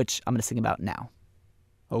 which I'm going to sing about now.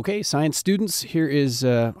 Okay, science students, here is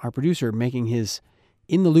our producer making his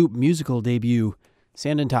In the Loop musical debut,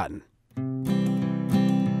 Sandon Totten.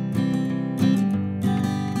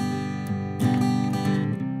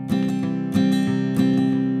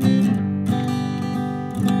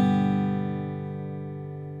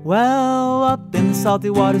 Well, up in the salty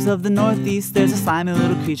waters of the Northeast, there's a slimy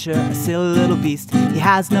little creature, a silly little beast. He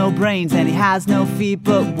has no brains and he has no feet,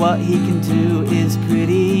 but what he can do is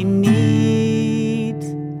pretty neat.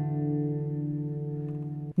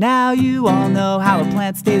 Now you all know how a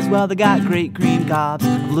plant stays well. They got great green gobs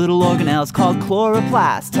of little organelles called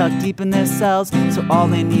chloroplasts tucked deep in their cells, so all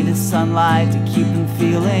they need is sunlight to keep them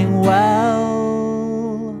feeling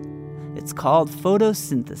well. It's called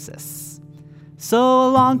photosynthesis. So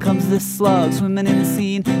along comes this slug swimming in the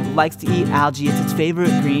scene. It likes to eat algae, it's its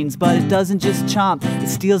favorite greens, but it doesn't just chomp, it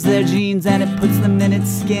steals their genes and it puts them in its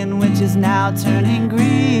skin, which is now turning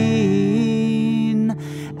green.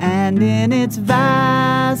 And in its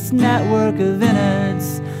vast network of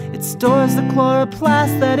innards, it stores the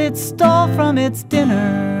chloroplast that it stole from its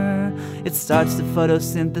dinner. It starts to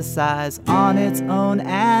photosynthesize on its own,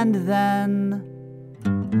 and then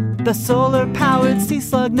the solar-powered sea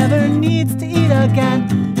slug never needs to eat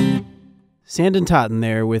again. Sandon Totten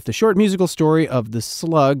there with the short musical story of the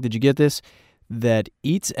slug, did you get this? That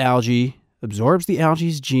eats algae, absorbs the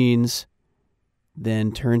algae's genes,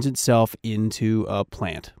 then turns itself into a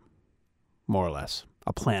plant. More or less.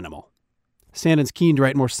 A plantimal. Sandon's keen to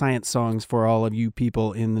write more science songs for all of you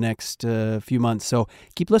people in the next few months, so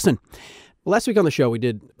keep listening. Last week on the show, we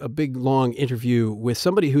did a big, long interview with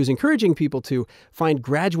somebody who's encouraging people to find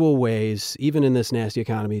gradual ways, even in this nasty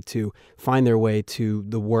economy, to find their way to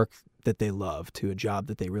the work that they love, to a job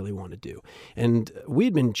that they really want to do. And we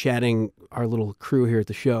had been chatting, our little crew here at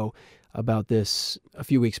the show, about this a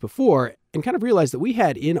few weeks before, and kind of realized that we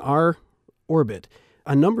had in our orbit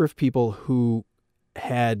a number of people who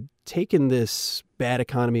had taken this bad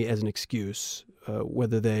economy as an excuse,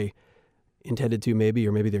 whether they intended to maybe,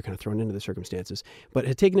 or maybe they're kind of thrown into the circumstances, but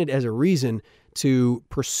had taken it as a reason to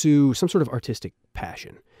pursue some sort of artistic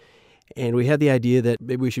passion. And we had the idea that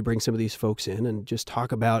maybe we should bring some of these folks in and just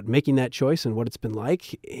talk about making that choice and what it's been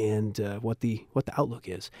like and what the outlook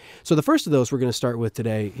is. So the first of those we're going to start with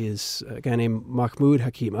today is a guy named Mahmoud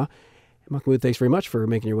Hakima. Mahmoud, thanks very much for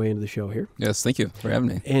making your way into the show here. Yes, thank you for having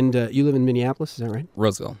me. And you live in Minneapolis, is that right?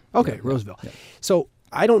 Roseville. Okay, Yeah, Roseville. yeah. So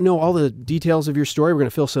I don't know all the details of your story. We're going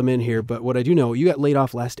to fill some in here, but what I do know, you got laid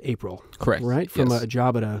off last April. Correct. Right? From Yes. a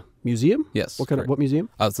job at a museum? Yes. What museum?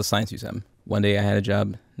 It's the Science Museum. One day I had a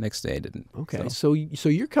job, next day I didn't. Okay, so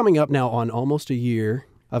you're coming up now on almost a year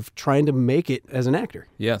of trying to make it as an actor.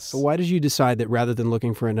 Yes. So why did you decide that rather than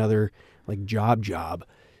looking for another like job,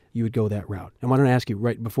 you would go that route? And I want to ask you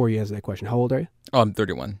right before you answer that question, how old are you? Oh, I'm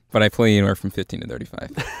 31, but I play anywhere from 15 to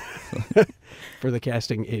 35. For the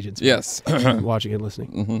casting agents. Yes. Watching and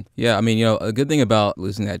listening. Mm-hmm. Yeah, I mean, a good thing about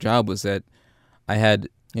losing that job was that I had,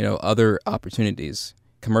 other opportunities,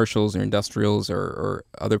 commercials or industrials or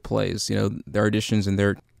other plays. Their auditions and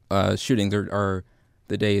their shooting are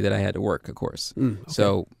the day that I had to work, of course. Okay.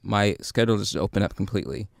 So my schedule just opened up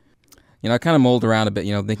completely. I kind of mulled around a bit,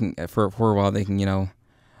 thinking for a while, thinking,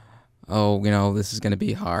 this is going to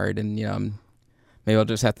be hard, and maybe I'll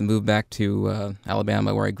just have to move back to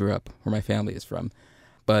Alabama, where I grew up, where my family is from.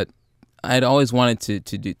 But I had always wanted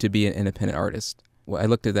to be an independent artist. Well, I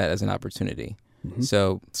looked at that as an opportunity. Mm-hmm.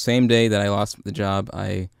 So same day that I lost the job,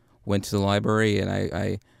 I went to the library, and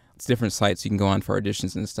it's different sites you can go on for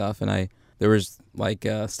auditions and stuff, and there was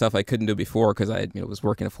stuff I couldn't do before because I was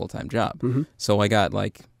working a full-time job. Mm-hmm. So I got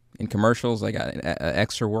in commercials, I got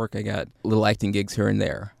extra work, I got little acting gigs here and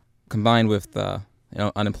there, combined with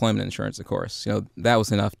unemployment insurance, of course. That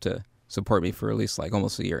was enough to support me for at least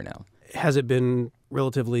almost a year now. Has it been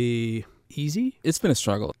relatively easy? It's been a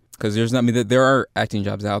struggle because there are acting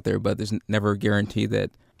jobs out there, but there's never a guarantee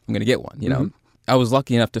that I'm going to get one. Mm-hmm. I was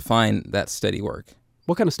lucky enough to find that steady work.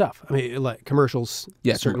 What kind of stuff? I mean, like commercials,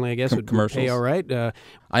 certainly, I guess, would pay all right.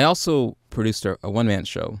 I also produced a one-man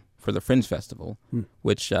show for the Fringe Festival,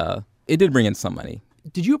 which it did bring in some money.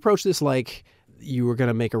 Did you approach this like you were going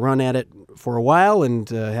to make a run at it for a while and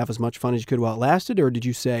have as much fun as you could while it lasted, or did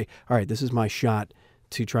you say, all right, this is my shot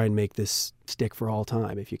to try and make this stick for all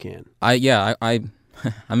time if you can?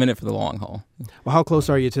 I'm in it for the long haul. Well, how close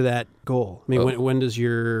are you to that goal? I mean, when does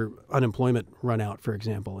your unemployment run out, for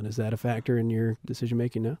example? And is that a factor in your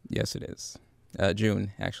decision-making now? Yes, it is.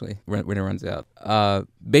 June, actually, when it runs out.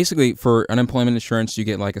 Basically, for unemployment insurance, you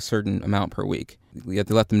get a certain amount per week. You have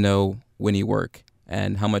to let them know when you work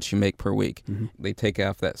and how much you make per week. Mm-hmm. They take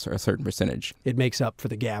off a certain percentage. It makes up for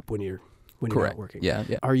the gap when you're not working. Yeah.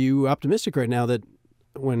 Are you optimistic right now that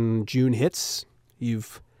when June hits,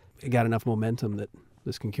 you've got enough momentum that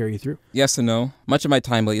this can carry you through? Yes and no. Much of my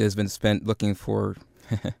time lately has been spent looking for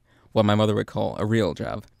what my mother would call a real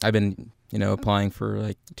job. I've been, applying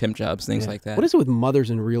for temp jobs, things like that. What is it with mothers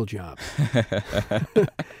and real jobs?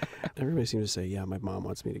 Everybody seems to say, yeah, my mom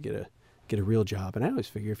wants me to get a real job. And I always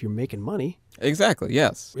figure if you're making money. Exactly,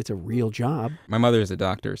 yes. It's a real job. My mother is a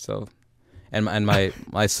doctor, so... And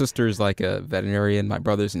my sister's a veterinarian, my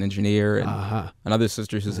brother's an engineer, and another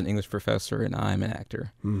sister who's an English professor, and I'm an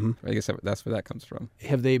actor. Mm-hmm. I guess that's where that comes from.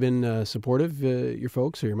 Have they been supportive, your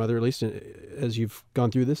folks, or your mother at least, as you've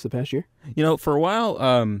gone through this the past year? For a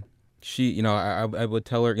while, she, I would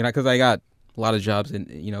tell her, because I got a lot of jobs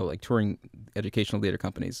in, touring educational theater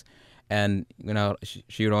companies. And,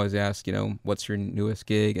 she would always ask, what's your newest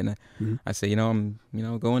gig? And I say, I'm,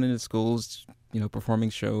 going into schools, performing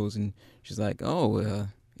shows. And she's like, oh,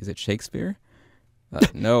 is it Shakespeare?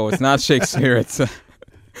 No, it's not Shakespeare. It's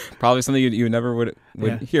probably something you never would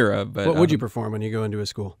hear of. But what would you perform when you go into a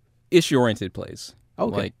school? Issue-oriented plays.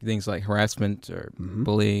 Okay. Things like harassment or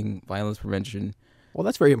bullying, violence prevention. Well,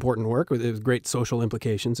 that's very important work with great social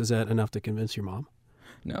implications. Is that enough to convince your mom?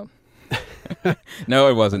 No. No,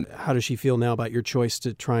 it wasn't. How does she feel now about your choice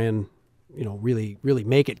to try and, really, really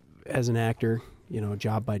make it as an actor,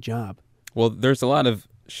 job by job? Well, there's a lot of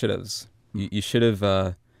should-haves. You should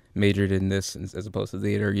have majored in this as opposed to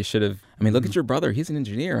theater. You should have. Look at your brother. He's an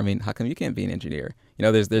engineer. How come you can't be an engineer?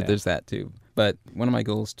 There's that too. But one of my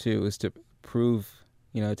goals too is to prove,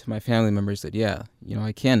 to my family members that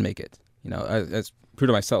I can make it. That's true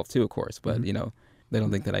to myself too, of course. But they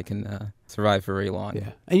don't think that I can survive for very long.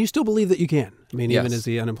 Yeah, and you still believe that you can. Yes. Even as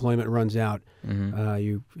the unemployment runs out,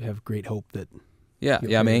 you have great hope that. Yeah.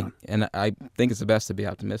 And I think it's the best to be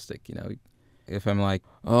optimistic. If I'm like,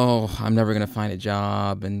 oh, I'm never going to find a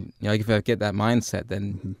job, and if I get that mindset,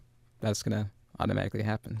 then that's going to automatically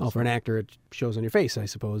happen. Well, for an actor, it shows on your face, I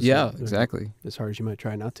suppose. Yeah, exactly. As hard as you might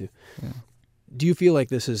try not to. Yeah. Do you feel like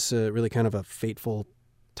this is really kind of a fateful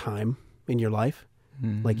time in your life?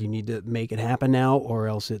 Mm-hmm. Like you need to make it happen now, or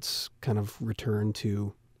else it's kind of return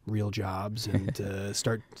to real jobs and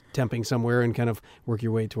start temping somewhere and kind of work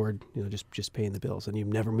your way toward just paying the bills, and you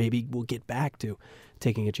never maybe will get back to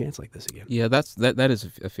taking a chance like this again. Yeah, that is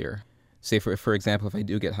a fear. say, for example, if I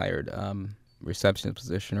do get hired, receptionist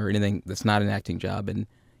position or anything that's not an acting job, and,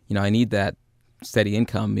 I need that steady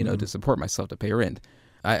income, to support myself, to pay rent.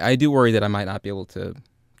 I do worry that I might not be able to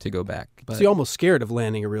go back. But, so you're almost scared of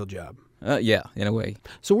landing a real job? Yeah, in a way.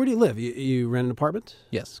 So where do you live? You rent an apartment?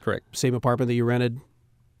 Yes, correct. Same apartment that you rented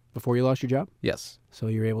before you lost your job? Yes. So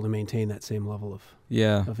you're able to maintain that same level of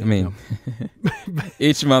income.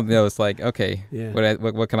 Each month, it's like, okay, yeah.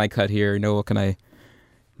 what can I cut here? What can I...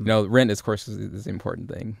 rent, of course, is the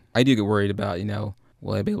important thing. I do get worried about,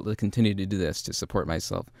 will I be able to continue to do this to support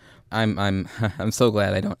myself? I'm so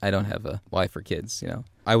glad I don't have a wife or kids.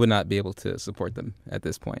 I would not be able to support them at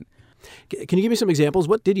this point. Can you give me some examples?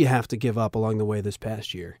 What did you have to give up along the way this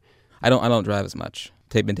past year? I don't drive as much.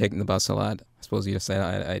 I've been taking the bus a lot. I suppose you just say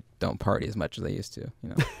I don't party as much as I used to.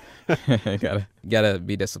 I gotta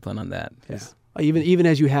be disciplined on that. Yeah. Even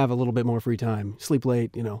as you have a little bit more free time, sleep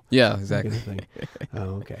late, Yeah, exactly. Kind of thing.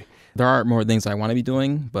 Oh, okay. There are more things I want to be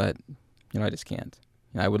doing, but, I just can't.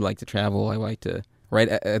 I would like to travel. I like to, right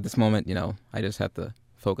at this moment, I just have to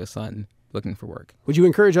focus on looking for work. Would you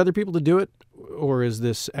encourage other people to do it? Or is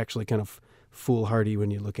this actually kind of foolhardy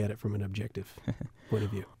when you look at it from an objective point of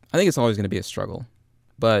view? I think it's always going to be a struggle.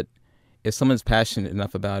 But if someone's passionate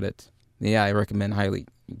enough about it, yeah, I recommend highly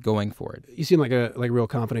going for it. You seem like a real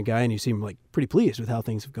confident guy, and you seem like pretty pleased with how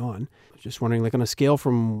things have gone. Just wondering, on a scale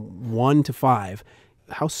from 1 to 5,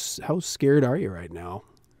 how scared are you right now?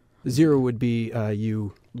 0 would be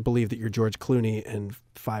you believe that you're George Clooney, and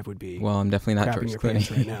 5 would be I'm definitely not George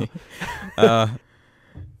Clooney right now.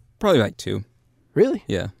 Probably 2. Really?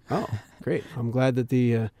 Yeah. Oh, great! I'm glad that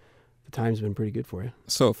the time's been pretty good for you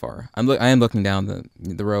so far. I am looking down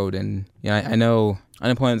the road, and I know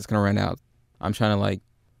unemployment's going to run out. I'm trying to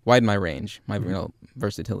widen my range, my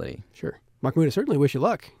versatility. Sure, Mahmoud, I certainly wish you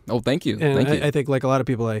luck. Oh, thank you. And thank you. I think, like a lot of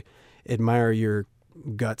people, I admire your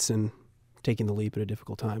guts in taking the leap at a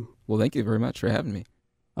difficult time. Well, thank you very much for having me.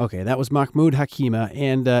 Okay, that was Mahmoud Hakima,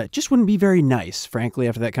 and just wouldn't be very nice, frankly,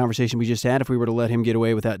 after that conversation we just had, if we were to let him get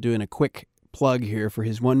away without doing a quick plug here for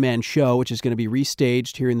his one-man show, which is going to be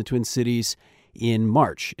restaged here in the Twin Cities in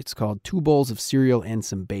March. It's called 2 Bowls of Cereal and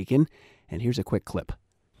Some Bacon, and here's a quick clip.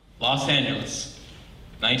 Los Angeles,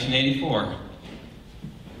 1984.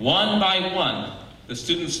 One by one, the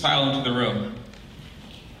students file into the room.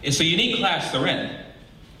 It's a unique class they're in.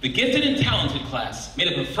 The gifted and talented class,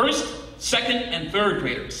 made up of first, second, and third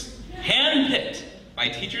graders, hand-picked by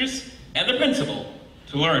teachers and the principal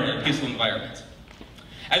to learn in a peaceful environment.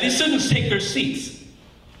 As these students take their seats,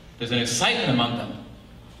 there's an excitement among them,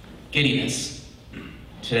 giddiness.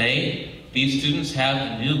 Today, these students have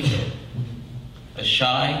a new kid, a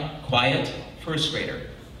shy, quiet first grader,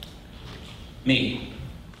 me.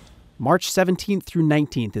 March 17th through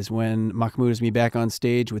 19th is when Mahmoud is going to be back on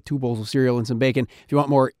stage with 2 bowls of cereal and some bacon. If you want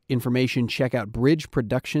more information, check out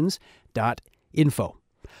bridgeproductions.info.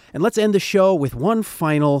 And let's end the show with one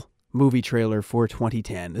final movie trailer for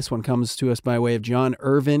 2010. This one comes to us by way of John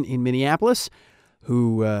Irvin in Minneapolis,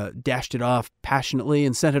 who dashed it off passionately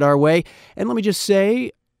and sent it our way. And let me just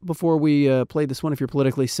say, before we play this one, if you're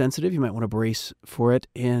politically sensitive, you might want to brace for it.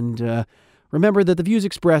 And remember that the views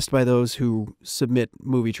expressed by those who submit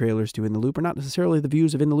movie trailers to In the Loop are not necessarily the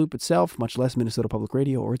views of In the Loop itself, much less Minnesota Public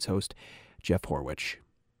Radio or its host, Jeff Horwich.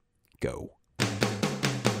 Go.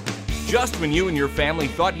 Just when you and your family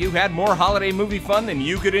thought you had more holiday movie fun than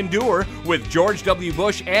you could endure with George W.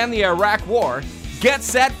 Bush and the Iraq War, get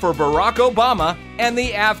set for Barack Obama and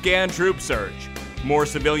the Afghan troop surge. More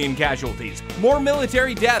civilian casualties, more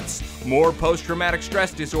military deaths, more post-traumatic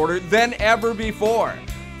stress disorder than ever before.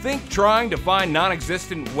 Think trying to find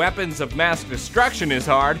non-existent weapons of mass destruction is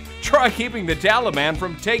hard? Try keeping the Taliban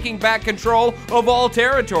from taking back control of all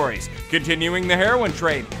territories, continuing the heroin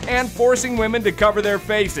trade, and forcing women to cover their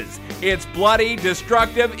faces. It's bloody,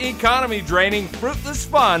 destructive, economy-draining, fruitless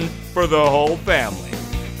fun for the whole family.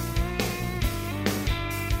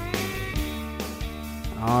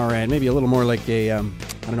 All right, maybe a little more like a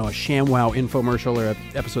ShamWow infomercial or an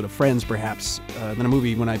episode of Friends, perhaps, than a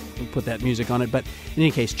movie when I put that music on it. But in any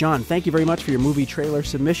case, John, thank you very much for your movie trailer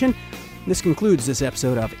submission. This concludes this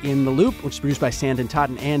episode of In the Loop, which is produced by Sandon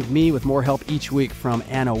Totten and me, with more help each week from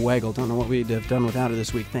Anna Weigel. Don't know what we'd have done without her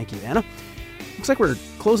this week. Thank you, Anna. Looks like we're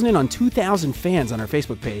closing in on 2,000 fans on our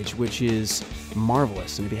Facebook page, which is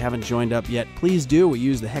marvelous. And if you haven't joined up yet, please do. We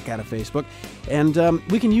use the heck out of Facebook. And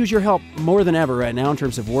we can use your help more than ever right now in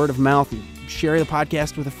terms of word of mouth. Share the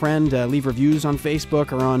podcast with a friend, leave reviews on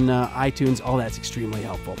Facebook or on iTunes. All that's extremely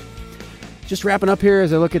helpful. Just wrapping up here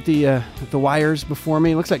as I look at the wires before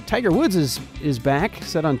me. It looks like Tiger Woods is back.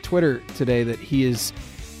 Said on Twitter today that he is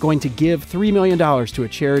going to give $3 million to a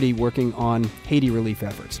charity working on Haiti relief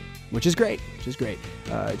efforts. which is great.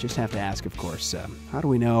 Just have to ask, of course, how do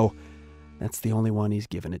we know that's the only one he's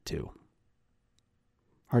given it to?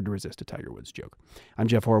 Hard to resist a Tiger Woods joke. I'm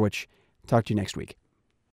Jeff Horwich. Talk to you next week.